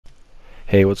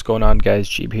Hey, what's going on, guys?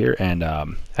 Jeeb here, and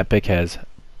Epic has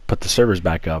put the servers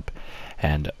back up.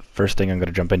 And first thing I'm going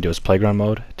to jump into is playground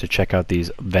mode to check out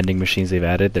these vending machines they've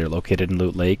added. They're located in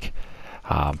Loot Lake,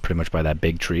 pretty much by that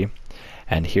big tree.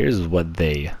 And here's what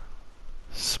they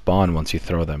spawn once you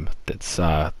throw them. It's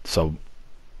so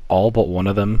all but one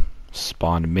of them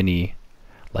spawn mini,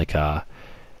 like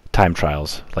time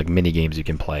trials, like mini games you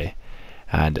can play,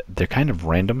 and they're kind of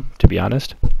random, to be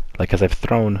honest. Like, as I've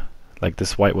thrown. Like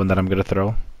this white one that I'm gonna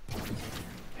throw,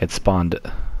 it spawned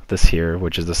this here,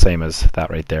 which is the same as that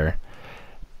right there.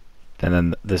 And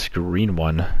then this green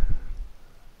one, let's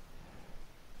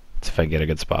see if I can get a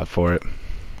good spot for it,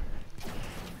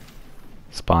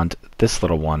 spawned this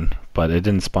little one, but it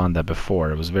didn't spawn that before.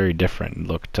 It was very different. It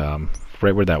looked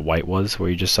right where that white was,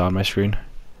 where you just saw on my screen.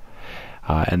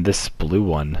 And this blue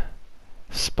one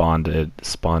spawned a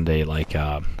like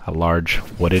a large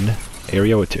wooden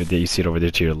area that you see it over there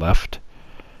to your left.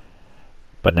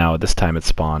 But now this time it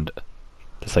spawned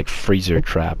this like freezer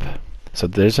trap. So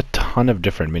there's a ton of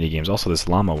different mini games. Also this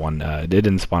llama one, it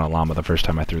didn't spawn a llama the first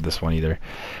time I threw this one either.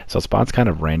 So it spawns kind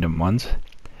of random ones.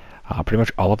 Pretty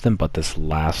much all of them, but this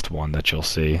last one that you'll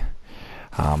see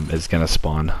is gonna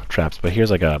spawn traps. But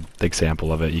here's like a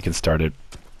example of it. You can start it.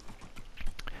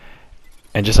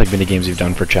 And just like mini games you've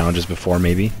done for challenges before,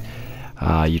 maybe,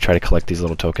 you try to collect these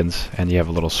little tokens, and you have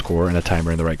a little score and a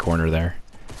timer in the right corner there.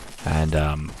 And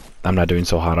I'm not doing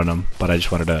so hot on them, but I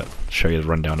just wanted to show you the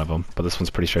rundown of them. But this one's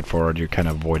pretty straightforward. You're kind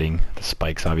of avoiding the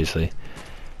spikes, obviously.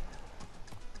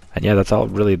 And yeah, that's all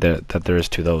really that there is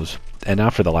to those. And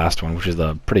now for the last one, which is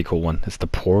the pretty cool one. It's the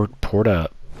Porta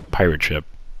pirate ship.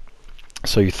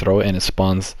 So you throw it, and it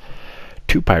spawns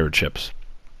two pirate ships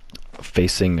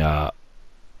facing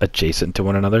adjacent to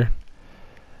one another,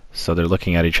 so they're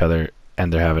looking at each other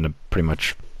and they're having to pretty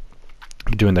much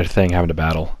doing their thing, having to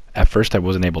battle. At first I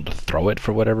wasn't able to throw it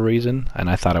for whatever reason, and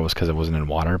I thought it was because it wasn't in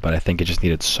water, but I think it just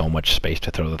needed so much space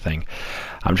to throw the thing.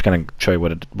 I'm just gonna show you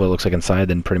what it looks like inside,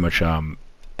 then pretty much end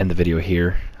the video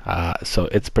here. So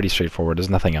it's pretty straightforward. There's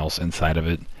nothing else inside of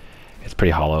it. It's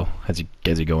pretty hollow as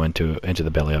you go into the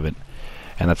belly of it.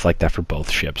 And that's like that for both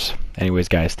ships. Anyways,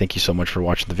 guys, thank you so much for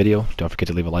watching the video. Don't forget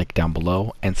to leave a like down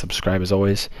below and subscribe as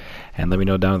always. And let me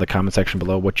know down in the comment section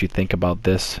below what you think about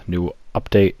this new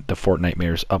update, the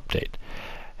Fortnitemares update.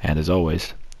 And as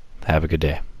always, have a good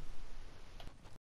day.